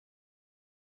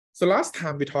So last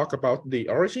time we talked about the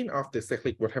origin of the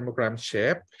cyclic Voltammogram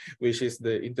shape, which is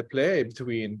the interplay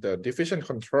between the diffusion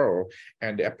control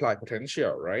and the applied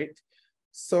potential, right?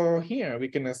 So here we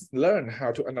can learn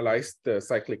how to analyze the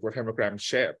cyclic Voltammogram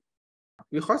shape.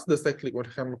 Because the cyclic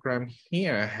Voltammogram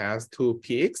here has two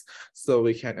peaks, so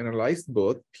we can analyze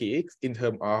both peaks in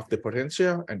terms of the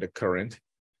potential and the current.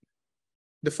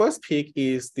 The first peak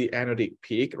is the anodic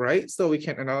peak, right? So we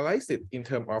can analyze it in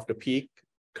terms of the peak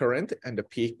current and the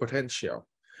peak potential.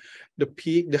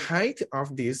 The height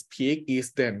of this peak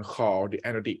is then called the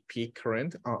anodic peak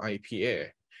current or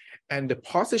IPA. And the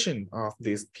position of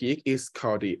this peak is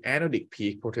called the anodic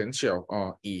peak potential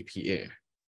or EPA.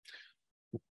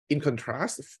 In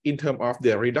contrast, in terms of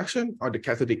the reduction or the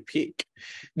cathodic peak,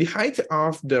 the height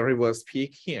of the reverse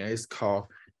peak here is called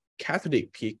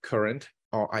cathodic peak current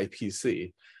or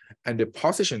IPC. And the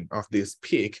position of this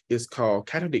peak is called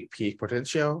cathodic peak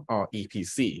potential or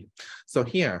EPC. So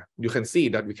here you can see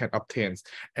that we can obtain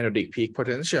anodic peak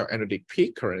potential, anodic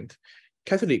peak current,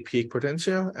 cathodic peak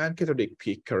potential, and cathodic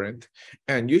peak current.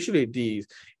 And usually the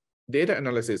data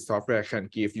analysis software can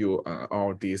give you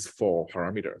all these four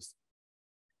parameters.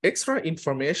 Extra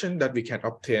information that we can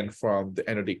obtain from the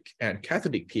anodic and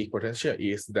cathodic peak potential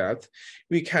is that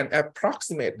we can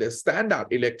approximate the standard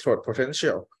electrode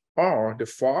potential or the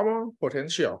formal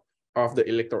potential of the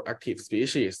electroactive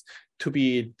species to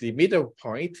be the middle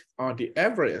point or the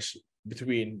average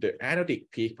between the anodic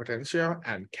peak potential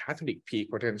and cathodic peak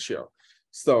potential.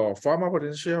 So formal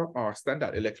potential or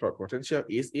standard electrode potential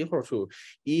is equal to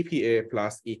EPA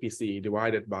plus EPC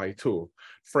divided by 2.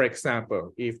 For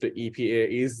example, if the EPA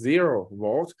is 0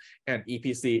 volt and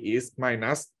EPC is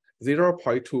minus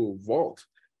 0.2 volt,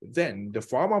 then the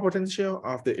formal potential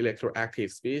of the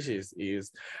electroactive species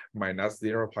is minus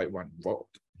 0.1 volt.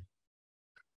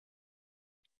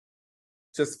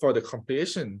 Just for the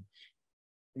completion,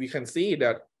 we can see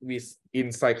that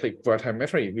in cyclic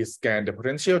voltammetry, we scan the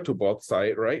potential to both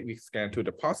sides, right? We scan to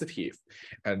the positive,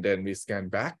 and then we scan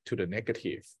back to the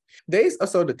negative. There is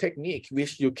also the technique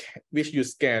which you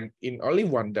scan in only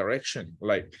one direction,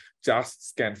 like just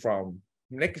scan from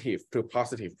negative to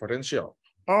positive potential,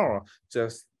 or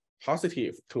just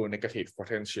positive to negative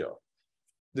potential.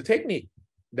 The technique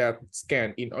that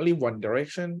scan in only one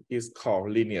direction is called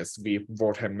linear sweep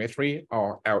voltammetry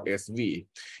or LSV,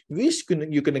 which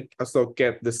you can also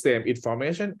get the same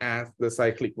information as the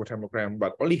cyclic voltammogram,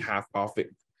 but only half of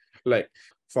it. Like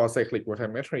for cyclic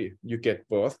voltammetry, you get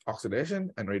both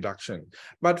oxidation and reduction.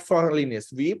 But for linear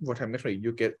sweep voltammetry,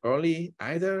 you get only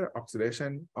either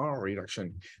oxidation or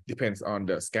reduction, depends on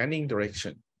the scanning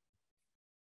direction.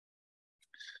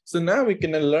 So now we're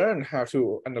going to learn how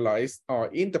to analyze or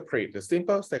interpret the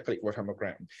simple cyclic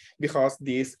voltammogram, because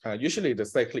these usually the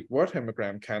cyclic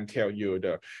voltammogram can tell you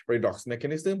the redox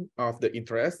mechanism of the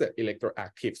interested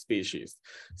electroactive species.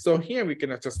 So here we're going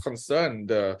to just concern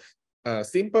the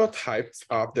simple types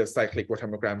of the cyclic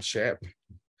voltammogram shape.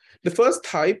 The first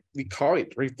type, we call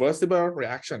it reversible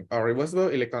reaction or reversible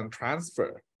electron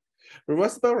transfer.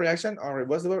 Reversible reaction or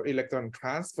reversible electron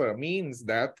transfer means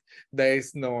that there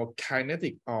is no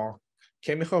kinetic or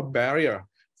chemical barrier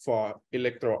for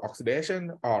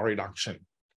electrooxidation or reduction,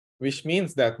 which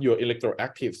means that your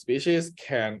electroactive species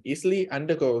can easily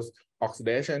undergo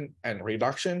oxidation and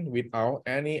reduction without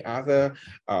any other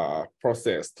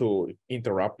process to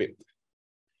interrupt it.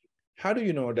 How do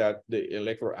you know that the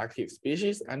electroactive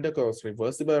species undergoes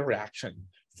reversible reaction?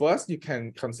 First, you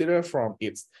can consider from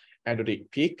its anodic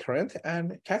peak current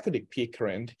and cathodic peak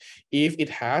current. If it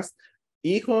has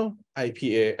equal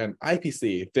IPA and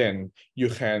IPC, then you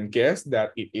can guess that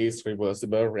it is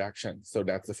reversible reaction. So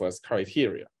that's the first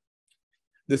criteria.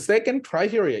 The second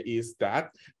criteria is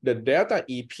that the delta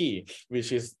EP,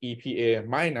 which is EPA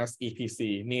minus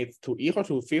EPC, needs to equal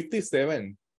to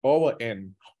 57 over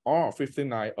N or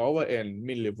 59 over N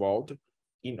millivolt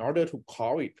in order to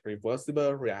call it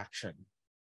reversible reaction.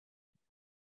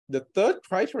 The third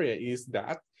criteria is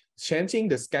that changing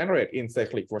the scan rate in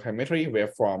cyclic voltammetry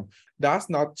waveform does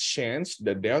not change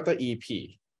the delta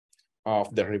EP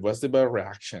of the reversible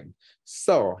reaction.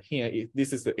 So here,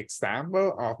 this is the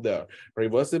example of the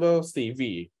reversible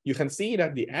CV. You can see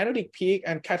that the anodic peak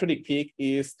and cathodic peak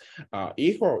is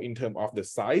equal in terms of the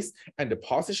size, and the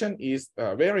position is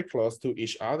very close to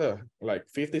each other, like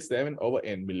 57 over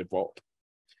N millivolt.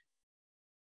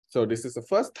 So this is the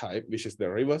first type, which is the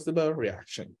reversible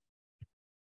reaction.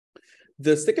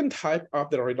 The second type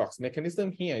of the redox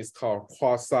mechanism here is called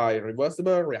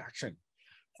quasi-reversible reaction.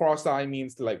 Quasi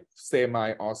means like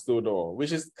semi or pseudo,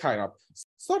 which is kind of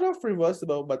sort of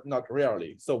reversible, but not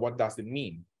really. So what does it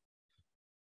mean?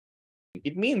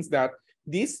 It means that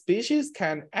these species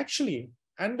can actually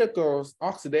undergoes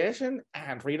oxidation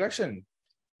and reduction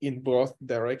in both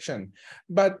directions,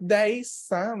 but there is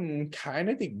some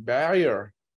kinetic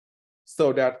barrier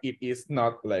so that it is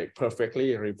not like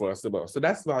perfectly reversible. So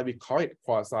that's why we call it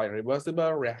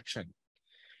quasi-reversible reaction.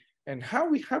 And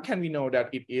how can we know that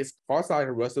it is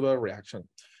quasi-reversible reaction?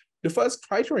 The first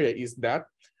criteria is that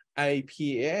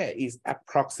IPA is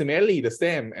approximately the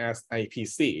same as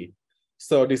IPC.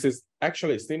 So this is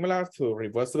actually similar to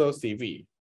reversible CV.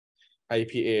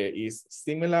 IPA is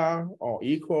similar or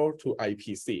equal to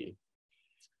IPC.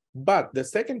 But the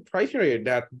second criteria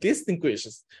that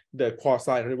distinguishes the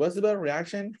quasi-reversible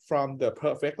reaction from the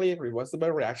perfectly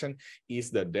reversible reaction is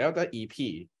the delta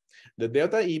EP. The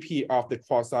delta EP of the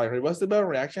quasi-reversible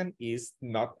reaction is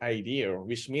not ideal,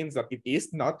 which means that it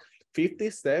is not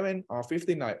 57 or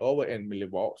 59 over n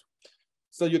millivolt.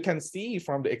 So you can see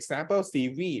from the example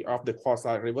CV of the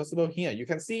quasi-reversible here, you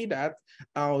can see that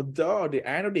although the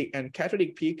anodic and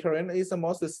cathodic peak current is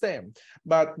almost the same,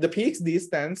 but the peak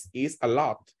distance is a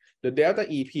lot. The delta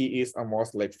EP is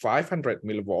almost like 500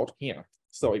 millivolt here.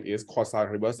 So it is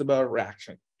quasi-reversible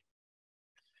reaction.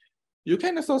 You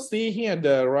can also see here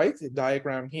the right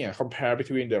diagram here, compare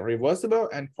between the reversible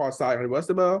and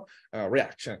quasi-reversible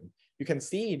reaction. You can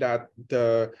see that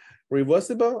the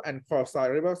reversible and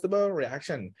quasi-reversible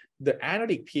reaction, the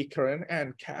anodic peak current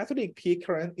and cathodic peak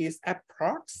current is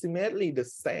approximately the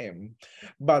same,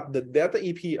 but the delta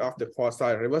EP of the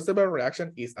quasi-reversible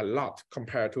reaction is a lot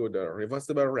compared to the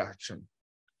reversible reaction.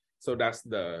 So that's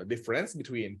the difference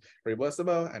between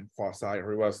reversible and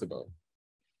quasi-reversible.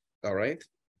 All right.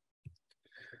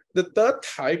 The third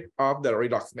type of the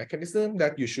redox mechanism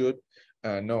that you should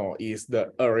know is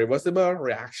the irreversible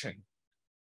reaction.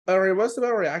 A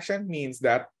reversible reaction means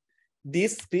that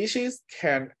this species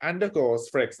can undergo,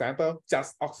 for example,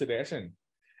 just oxidation,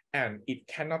 and it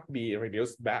cannot be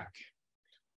reduced back.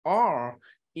 Or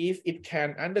if it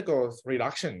can undergo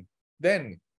reduction,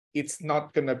 then it's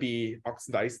not going to be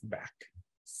oxidized back.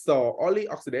 So only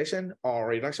oxidation or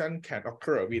reduction can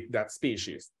occur with that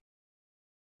species.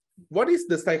 What is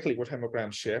the cyclic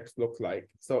Voltammogram shape look like?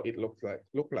 So it look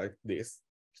like this.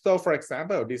 So for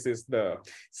example, this is the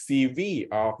CV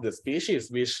of the species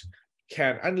which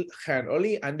can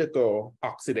only undergo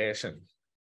oxidation.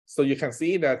 So you can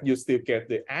see that you still get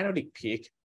the anodic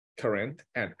peak current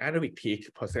and anodic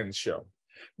peak potential.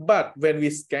 But when we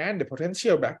scan the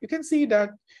potential back, you can see that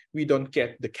we don't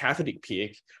get the cathodic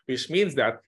peak, which means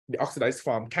that the oxidized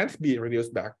form can't be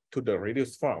reduced back to the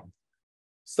reduced form.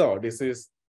 So this is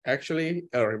actually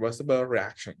a reversible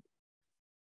reaction.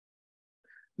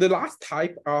 The last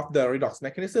type of the redox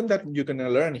mechanism that you're going to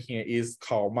learn here is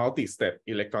called multi-step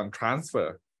electron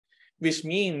transfer, which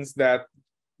means that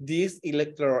these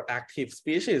electroactive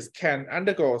species can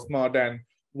undergo more than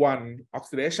one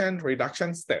oxidation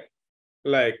reduction step.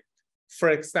 Like, for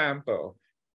example,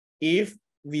 if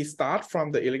we start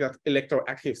from the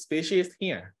electroactive species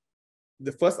here,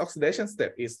 the first oxidation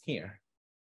step is here.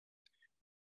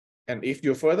 And if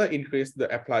you further increase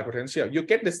the applied potential, you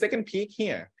get the second peak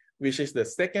here, which is the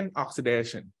second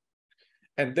oxidation.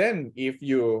 And then if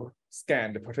you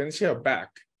scan the potential back,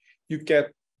 you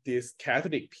get this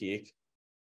cathodic peak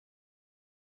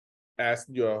as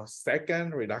your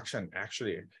second reduction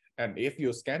actually. And if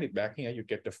you scan it back here, you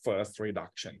get the first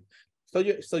reduction.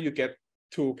 So you get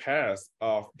two pairs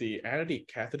of the anodic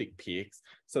cathodic peaks.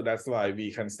 So that's why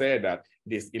we can say that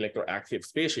this electroactive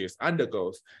species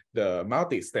undergoes the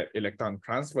multi-step electron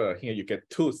transfer. Here you get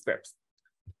two steps.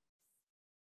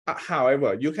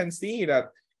 However, you can see that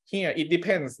here it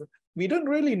depends. We don't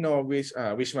really know which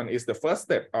one is the first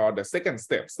step or the second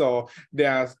step. So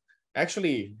there's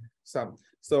actually some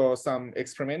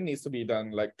experiment needs to be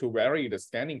done, like to vary the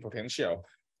scanning potential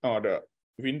or the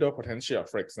window potential,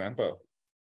 for example,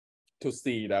 to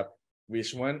see that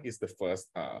which one is the first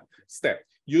step.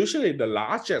 Usually the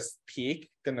largest peak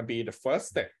gonna be the first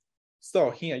step.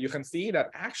 So here you can see that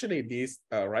actually this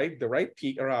the right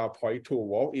peak around 0.2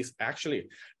 volt is actually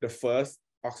the first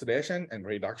oxidation and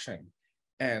reduction.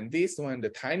 And this one, the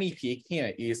tiny peak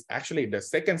here, is actually the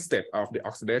second step of the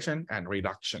oxidation and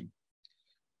reduction.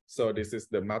 So this is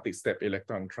the multi-step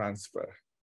electron transfer.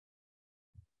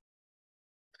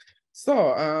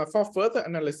 So for further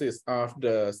analysis of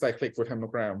the cyclic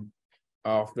Voltammogram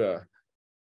of the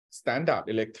standard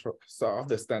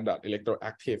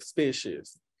electroactive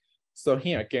species. So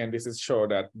here again, this is show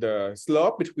that the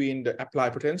slope between the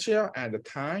applied potential and the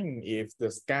time is the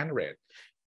scan rate.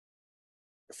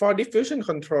 For diffusion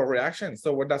control reaction,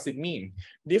 so what does it mean?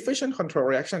 Diffusion control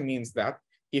reaction means that,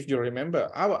 if you remember,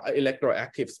 our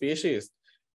electroactive species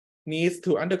needs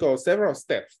to undergo several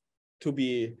steps to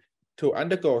to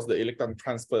undergo the electron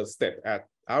transfer step at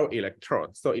our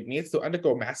electrode. So it needs to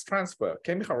undergo mass transfer,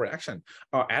 chemical reaction,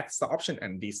 or adsorption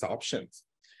and desorption.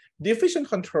 Diffusion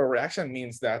control reaction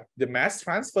means that the mass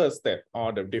transfer step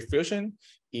or the diffusion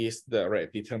is the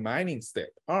rate determining step,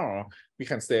 or we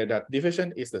can say that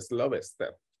diffusion is the slowest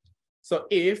step. So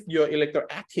if your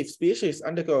electroactive species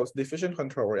undergoes diffusion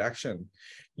control reaction,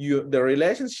 the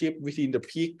relationship between the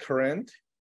peak current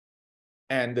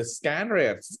and the scan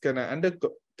rate is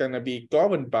gonna be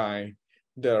governed by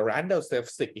the Randall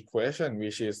statistics equation,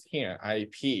 which is here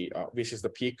IP, which is the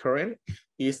peak current,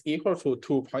 is equal to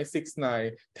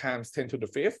 2.69 times 10 to the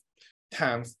 5th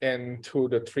times n to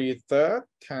the 3/3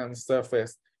 times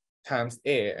surface times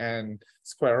A and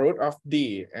square root of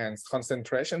D and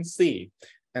concentration C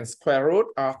and square root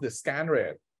of the scan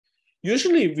rate.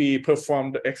 Usually we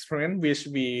perform the experiment which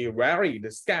we vary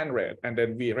the scan rate and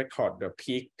then we record the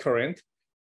peak current,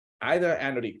 either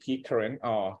anodic peak current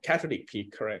or cathodic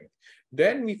peak current.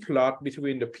 Then we plot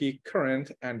between the peak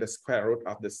current and the square root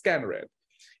of the scan rate.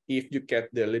 If you get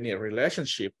the linear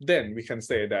relationship, then we can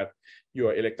say that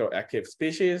your electroactive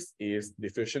species is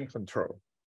diffusion control.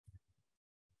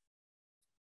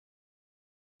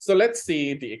 So let's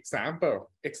see the example.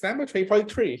 Example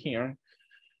 3.3 here.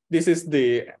 This is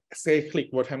the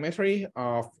cyclic voltammetry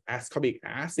of ascorbic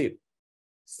acid.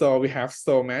 So we have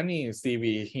so many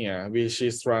CV here, which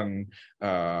is run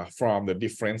from the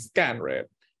different scan rate.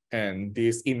 And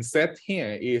this inset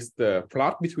here is the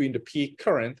plot between the peak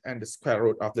current and the square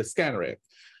root of the scan rate.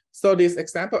 So this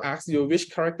example asks you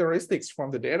which characteristics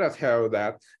from the data tell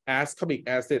that ascorbic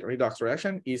acid redox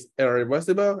reaction is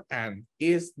irreversible and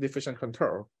is diffusion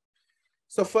control.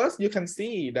 So first you can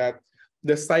see that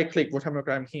the cyclic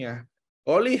Voltammogram here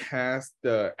only has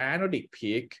the anodic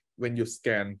peak when you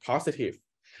scan positive.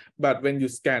 But when you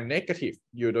scan negative,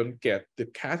 you don't get the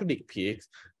cathodic peaks.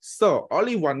 So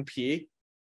only one peak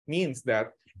means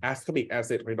that ascorbic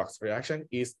acid redox reaction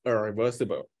is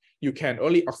irreversible. You can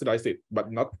only oxidize it,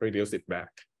 but not reduce it back.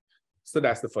 So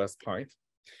that's the first point.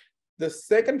 The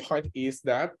second point is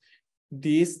that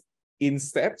this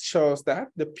instead shows that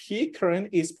the peak current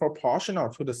is proportional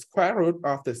to the square root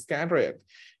of the scan rate,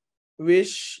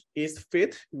 which is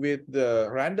fit with the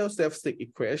Randall statistics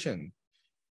equation.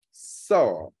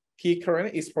 So peak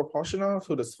current is proportional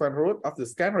to the square root of the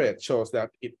scan rate, shows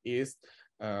that it is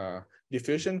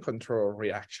diffusion control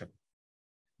reaction.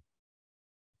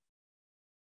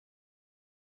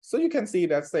 So you can see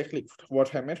that cyclic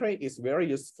voltammetry is very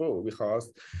useful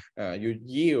because you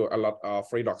yield a lot of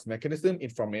redox mechanism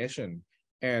information.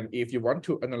 And if you want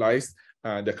to analyze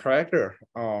the character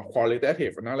or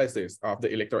qualitative analysis of the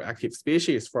electroactive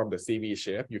species from the CV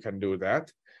shape, you can do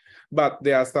that. But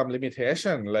there are some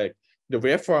limitations, like the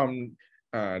waveform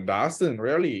doesn't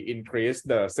really increase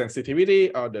the sensitivity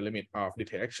or the limit of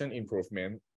detection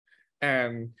improvement.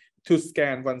 And to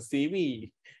scan one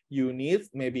CV, you need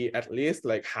maybe at least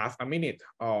like half a minute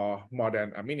or more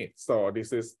than a minute. So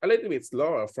this is a little bit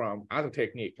slower from other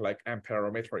technique like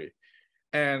amperometry.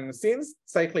 And since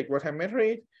cyclic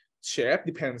voltammetry shape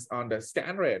depends on the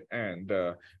scan rate and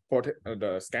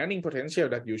the scanning potential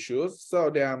that you choose, so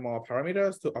there are more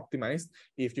parameters to optimize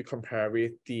if you compare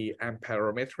with the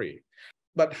amperometry.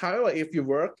 But however, if you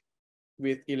work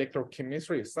with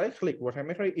electrochemistry, cyclic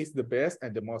voltammetry is the best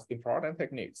and the most important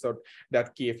technique. So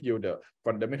that gives you the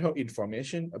fundamental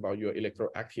information about your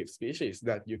electroactive species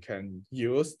that you can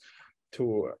use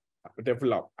to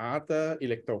develop other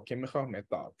electrochemical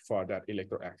method for that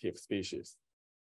electroactive species.